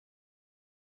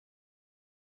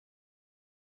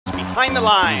behind the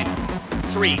line.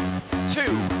 3, 2,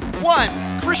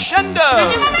 1, crescendo!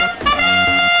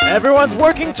 Everyone's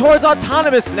working towards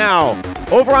autonomous now.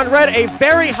 Over on red, a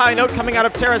very high note coming out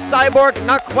of Terra Cyborg,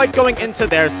 not quite going into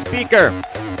their speaker.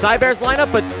 Cybears line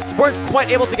up, but weren't quite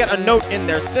able to get a note in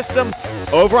their system.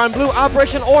 Over on blue,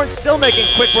 Operation Orange still making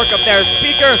quick work of their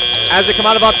speaker. As they come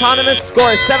out of autonomous,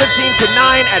 score is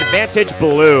 17-9, advantage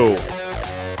blue.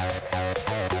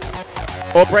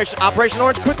 Operation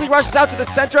Orange quickly rushes out to the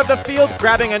center of the field,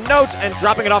 grabbing a note and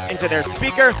dropping it off into their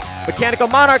speaker. Mechanical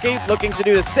Monarchy looking to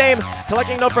do the same,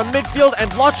 collecting a note from midfield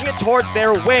and launching it towards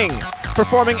their wing.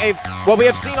 Performing what we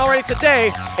have seen already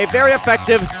today, a very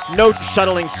effective note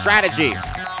shuttling strategy.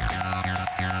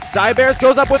 Cybears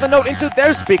goes up with a note into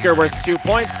their speaker worth 2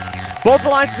 points. Both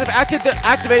alliances have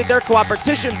activated their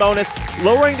cooperation bonus,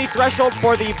 lowering the threshold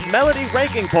for the melody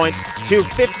ranking point to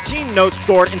 15 notes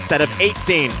scored instead of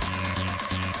 18.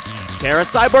 Terra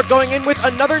Cyborg going in with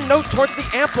another note towards the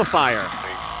amplifier,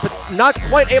 but not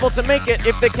quite able to make it.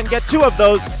 If they can get 2 of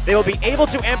those, they will be able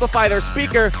to amplify their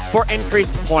speaker for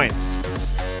increased points.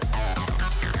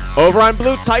 Over on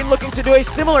blue, Titan looking to do a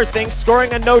similar thing,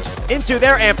 scoring a note into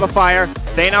their amplifier.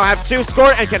 They now have 2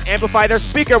 scored and can amplify their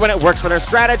speaker when it works for their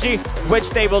strategy,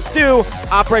 which they will do.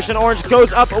 Operation Orange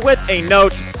goes up with a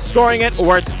note, scoring it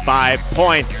worth 5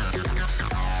 points.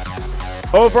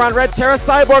 Over on red, Terra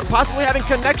Cyborg possibly having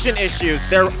connection issues.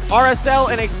 Their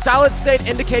RSL in a solid state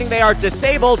indicating they are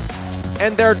disabled,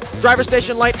 and their driver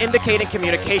station light indicating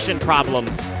communication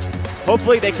problems.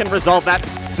 Hopefully they can resolve that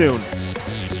soon.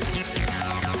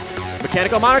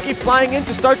 Mechanical Monarchy flying in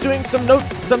to start doing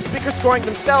some speaker scoring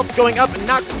themselves, going up,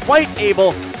 not quite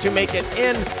able to make it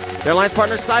in. Their alliance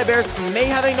partner Cybears may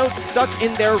have a note stuck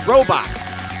in their robot.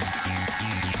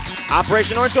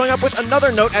 Operation Orange going up with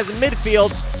another note as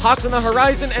midfield. Hawks on the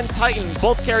Horizon and Titan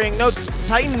both carrying notes.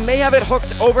 Titan may have it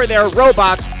hooked over their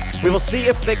robot. We will see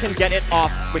if they can get it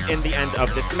off within the end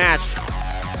of this match.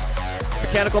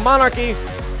 Mechanical Monarchy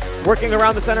working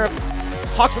around the center of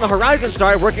Hawks on the Horizon,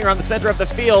 working around the center of the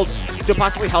field to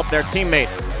possibly help their teammate.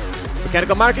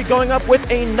 Mechanical Monarchy going up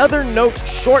with another note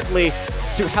shortly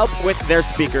to help with their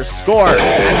speaker score. As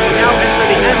we now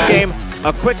enter the end game,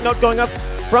 a quick note going up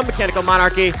from Mechanical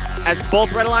Monarchy as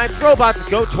both Red Alliance robots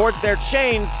go towards their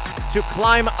chains to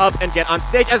climb up and get on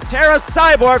stage as Terra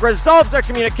Cyborg resolves their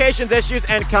communications issues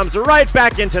and comes right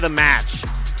back into the match.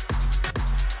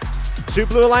 2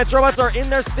 Blue Alliance robots are in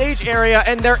their stage area,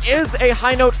 and there is a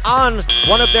high note on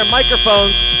one of their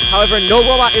microphones. However, no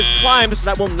robot is climbed, so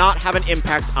that will not have an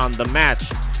impact on the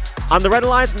match. On the Red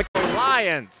Alliance,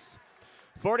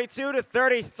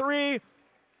 42-33,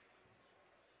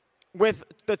 with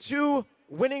the 2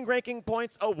 winning ranking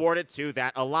points awarded to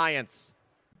that alliance.